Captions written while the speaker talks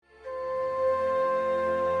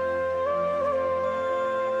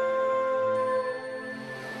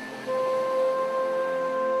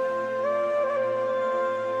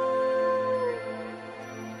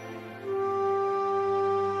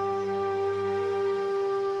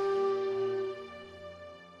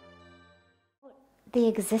the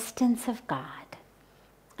existence of God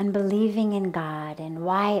and believing in God, and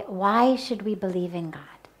why should we believe in God?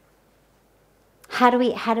 How do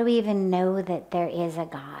we even know that there is a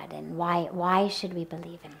God, and why should we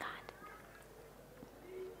believe in God?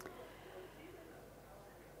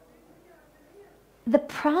 The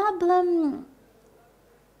problem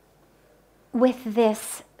with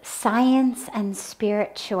this science and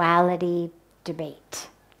spirituality debate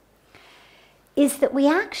is that we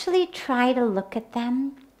actually try to look at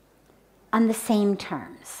them on the same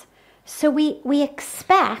terms. So we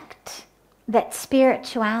expect that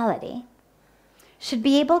spirituality should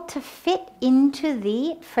be able to fit into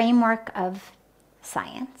the framework of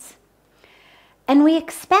science. And we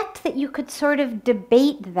expect that you could sort of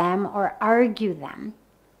debate them or argue them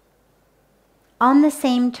on the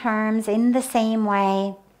same terms, in the same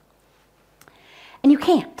way. And you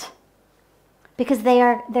can't, because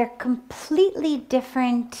they're completely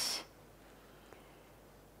different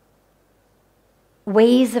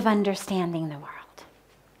ways of understanding the world.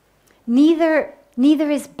 Neither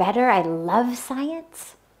is better. I love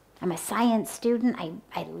science. I'm a science student.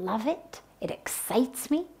 I love it. It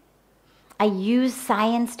excites me. I use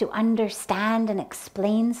science to understand and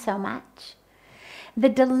explain so much. The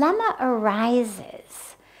dilemma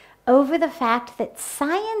arises over the fact that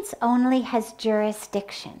science only has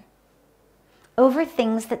jurisdiction over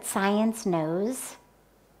things that science knows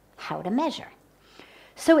how to measure.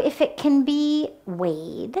 So if it can be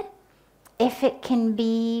weighed, if it can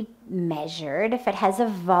be measured, if it has a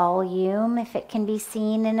volume, if it can be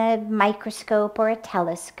seen in a microscope or a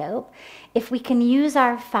telescope, if we can use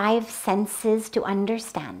our 5 senses to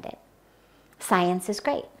understand it, science is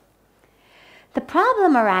great. The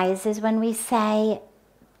problem arises when we say,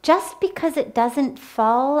 just because it doesn't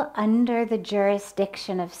fall under the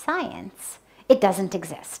jurisdiction of science, it doesn't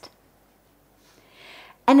exist.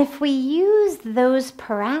 And if we use those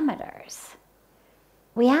parameters,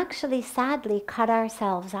 we actually sadly cut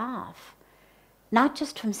ourselves off, not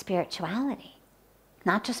just from spirituality,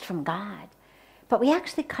 not just from God, but we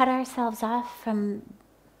actually cut ourselves off from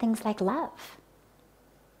things like love.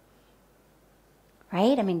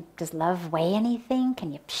 Right? I mean, does love weigh anything?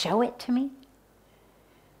 Can you show it to me?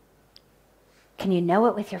 Can you know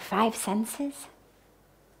it with your 5 senses?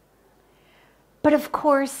 But of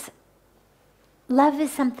course, love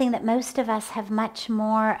is something that most of us have much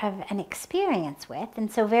more of an experience with,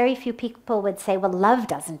 and so very few people would say, well, love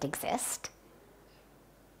doesn't exist.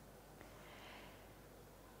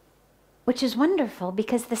 Which is wonderful,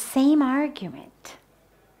 because the same argument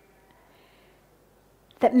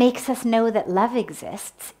that makes us know that love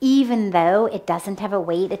exists, even though it doesn't have a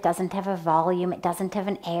weight, it doesn't have a volume, it doesn't have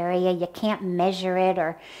an area, you can't measure it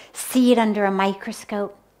or see it under a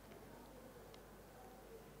microscope,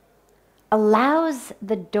 allows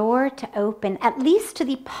the door to open at least to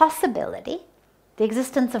the possibility. The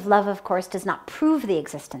existence of love, of course, does not prove the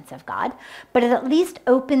existence of God, but it at least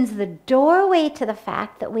opens the doorway to the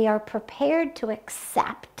fact that we are prepared to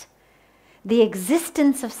accept the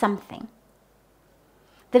existence of something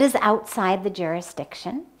that is outside the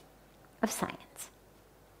jurisdiction of science.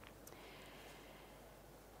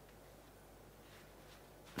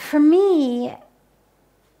 For me,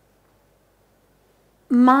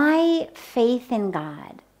 my faith in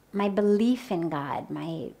God, my belief in God,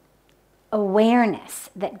 my awareness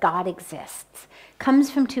that God exists comes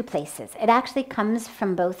from 2 places. It actually comes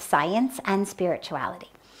from both science and spirituality.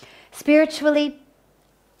 Spiritually,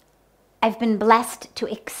 I've been blessed to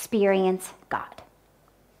experience God.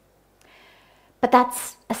 But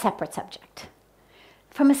that's a separate subject.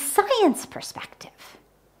 From a science perspective,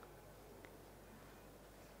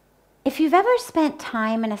 if you've ever spent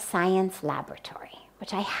time in a science laboratory,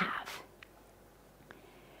 which I have,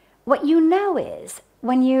 what you know is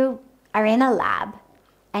when you are in a lab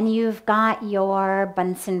and you've got your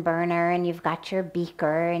Bunsen burner and you've got your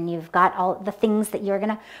beaker and you've got all the things that you're going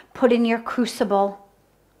to put in your crucible,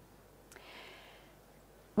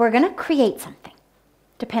 we're going to create something.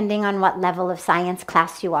 Depending on what level of science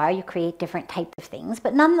class you are, you create different types of things.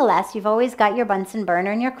 But nonetheless, you've always got your Bunsen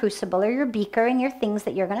burner and your crucible or your beaker and your things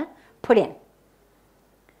that you're going to put in.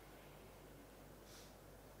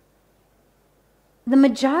 The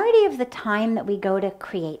majority of the time that we go to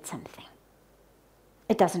create something,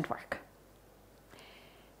 it doesn't work.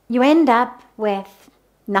 You end up with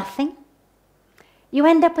nothing. You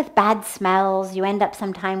end up with bad smells. You end up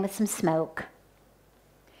sometime with some smoke.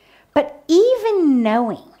 But even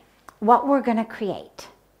knowing what we're going to create,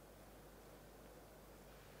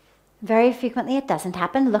 very frequently it doesn't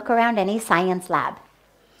happen. Look around any science lab,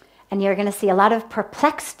 and you're going to see a lot of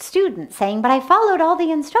perplexed students saying, but I followed all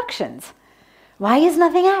the instructions. Why is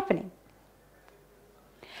nothing happening?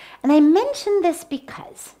 And I mention this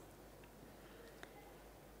because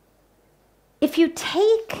if you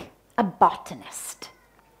take a botanist,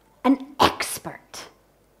 an expert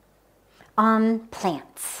on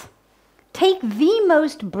plants, take the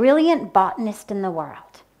most brilliant botanist in the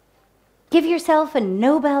world, give yourself a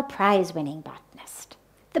Nobel Prize winning botanist,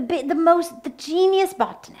 the genius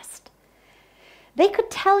botanist, they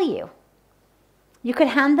could tell you, you could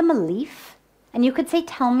hand them a leaf and you could say,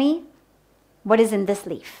 tell me what is in this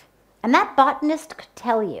leaf. And that botanist could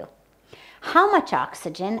tell you how much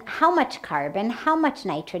oxygen, how much carbon, how much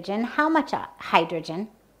nitrogen, how much hydrogen.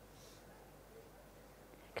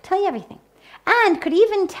 Could tell you everything. And could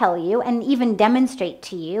even tell you and even demonstrate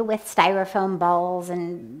to you with styrofoam balls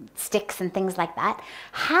and sticks and things like that,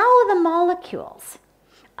 how the molecules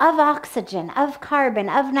of oxygen, of carbon,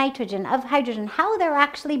 of nitrogen, of hydrogen, how they're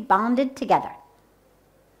actually bonded together.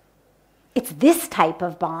 It's this type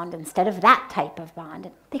of bond instead of that type of bond.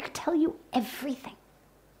 They could tell you everything.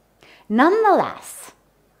 Nonetheless,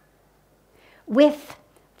 with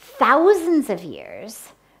thousands of years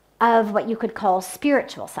of what you could call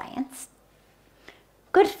spiritual science,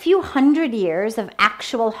 good few hundred years of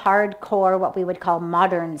actual hardcore, what we would call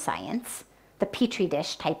modern science, the petri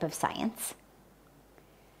dish type of science,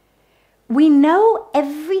 we know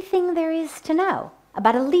everything there is to know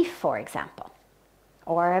about a leaf, for example,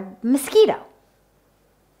 or a mosquito.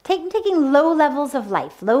 Taking low levels of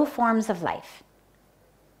life, low forms of life.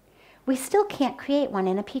 We still can't create one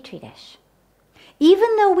in a petri dish,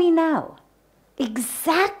 even though we know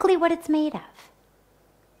exactly what it's made of.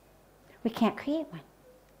 We can't create one.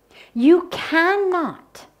 You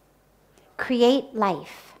cannot create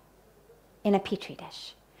life in a petri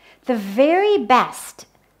dish. The very best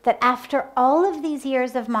that after all of these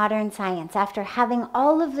years of modern science, after having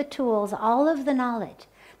all of the tools, all of the knowledge,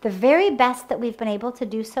 the very best that we've been able to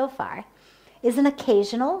do so far is an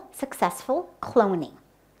occasional successful cloning.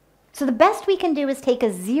 So the best we can do is take a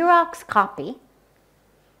Xerox copy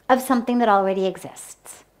of something that already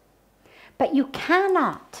exists. But you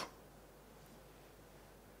cannot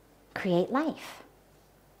create life.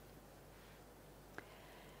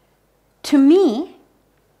 To me,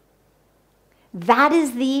 that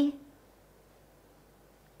is the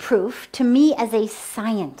proof, to me as a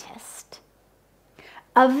scientist,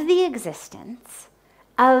 of the existence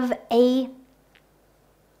of a,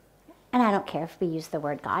 and I don't care if we use the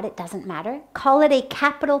word God, it doesn't matter. Call it a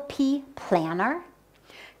capital P planner.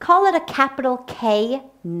 Call it a capital K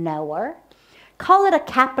knower. Call it a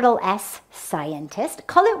capital S scientist.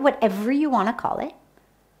 Call it whatever you want to call it.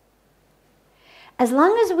 As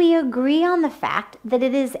long as we agree on the fact that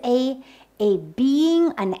it is a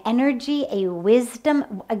being, an energy, a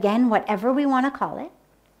wisdom, again, whatever we want to call it,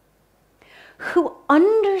 who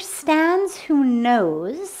understands, who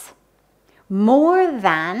knows more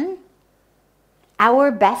than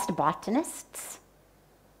our best botanists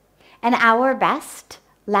and our best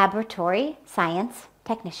laboratory science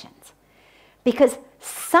technicians. Because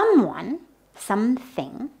someone,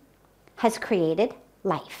 something, has created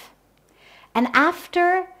life. And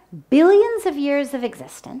after billions of years of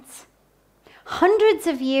existence, hundreds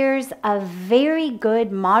of years of very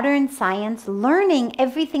good modern science, learning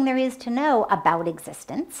everything there is to know about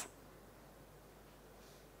existence,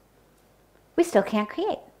 we still can't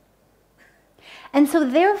create. And so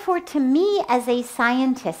therefore, to me as a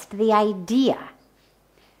scientist, the idea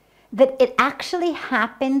that it actually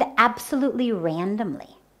happened absolutely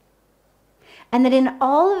randomly, and that in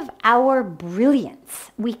all of our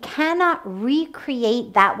brilliance, we cannot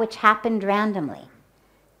recreate that which happened randomly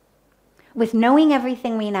with knowing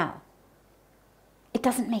everything we know, it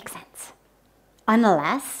doesn't make sense.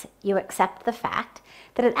 Unless you accept the fact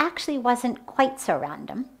that it actually wasn't quite so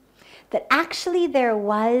random, that actually there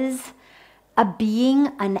was a being,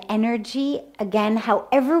 an energy, again,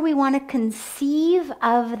 however we want to conceive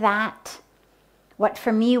of that, what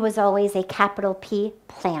for me was always a capital P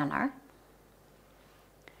planner.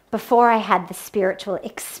 Before I had the spiritual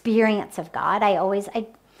experience of God,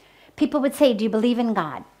 people would say, do you believe in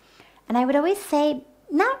God? And I would always say,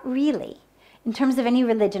 not really. In terms of any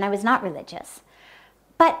religion, I was not religious.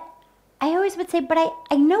 But I always would say, but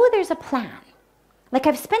I know there's a plan. Like,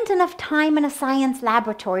 I've spent enough time in a science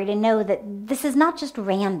laboratory to know that this is not just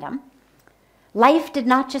random. Life did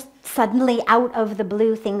not just suddenly, out of the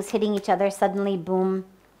blue, things hitting each other, suddenly, boom,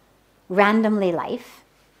 randomly life.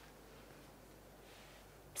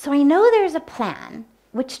 So I know there's a plan,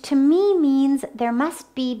 which to me means there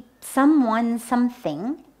must be someone,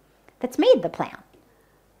 something that's made the plan.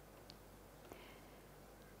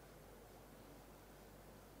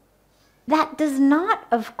 That does not,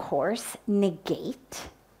 of course, negate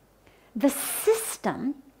the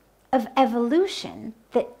system of evolution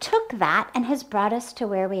that took that and has brought us to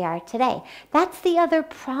where we are today. That's the other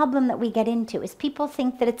problem that we get into, is people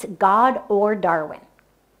think that it's God or Darwin.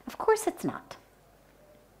 Of course it's not.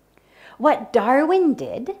 What Darwin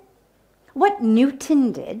did, what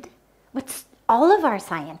Newton did, what all of our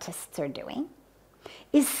scientists are doing,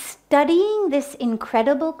 is studying this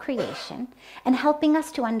incredible creation and helping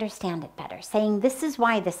us to understand it better, saying this is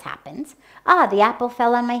why this happens. Ah, the apple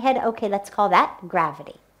fell on my head. Okay, let's call that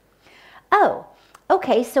gravity. Oh,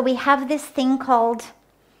 okay, so we have this thing called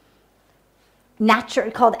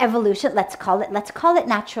evolution. Let's call it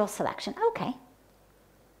natural selection. Okay.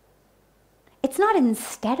 It's not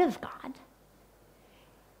instead of God,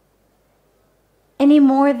 any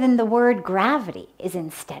more than the word gravity is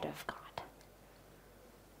instead of God.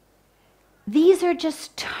 These are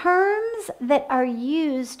just terms that are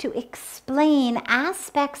used to explain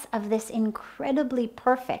aspects of this incredibly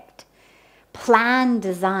perfect plan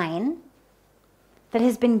design that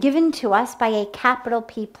has been given to us by a capital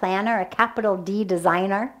P planner, a capital D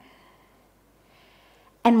designer.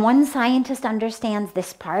 And one scientist understands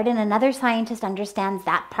this part, and another scientist understands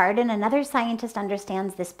that part, and another scientist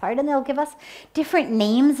understands this part, and they'll give us different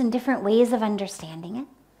names and different ways of understanding it.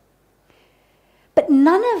 But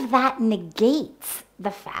none of that negates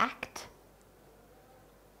the fact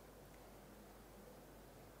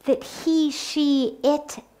that he, she,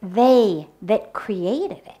 it, they that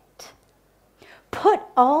created it put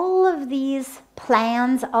all of these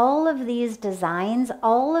plans, all of these designs,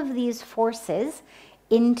 all of these forces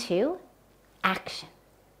into action.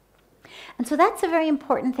 And so that's a very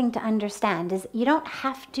important thing to understand, is you don't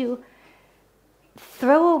have to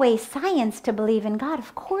throw away science to believe in God.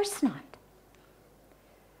 Of course not.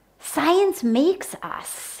 Science makes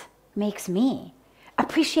me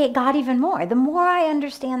appreciate God even more. The more I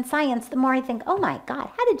understand science, the more I think, oh my God,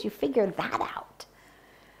 how did you figure that out?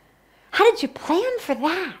 How did you plan for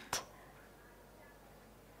that?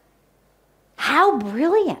 How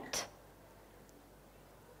brilliant.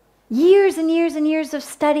 Years and years and years of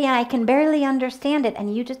study, and I can barely understand it,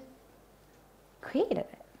 and you just created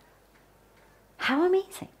it. How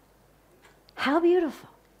amazing. How beautiful.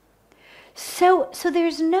 So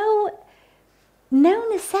there's no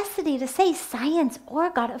necessity to say science or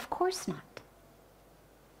God. Of course not.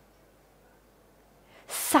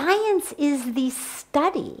 Science is the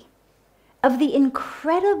study of the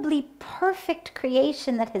incredibly perfect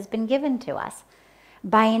creation that has been given to us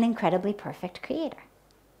by an incredibly perfect creator.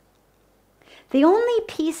 The only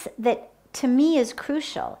piece that to me is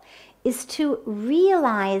crucial is to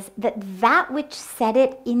realize that that which set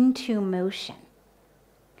it into motion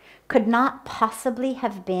could not possibly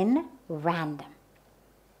have been random.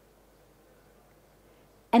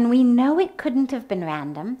 And we know it couldn't have been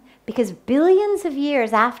random because billions of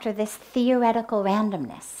years after this theoretical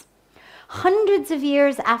randomness, hundreds of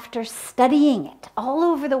years after studying it all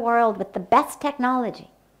over the world with the best technology,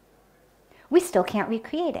 we still can't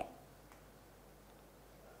recreate it.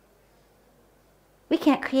 We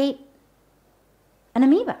can't create an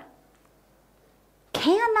amoeba.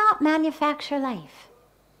 Cannot manufacture life.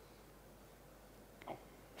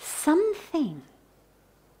 Something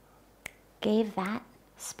gave that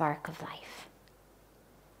spark of life.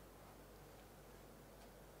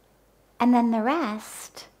 And then the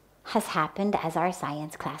rest has happened as our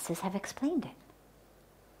science classes have explained it,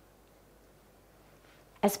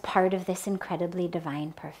 as part of this incredibly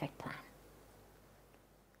divine, perfect plan.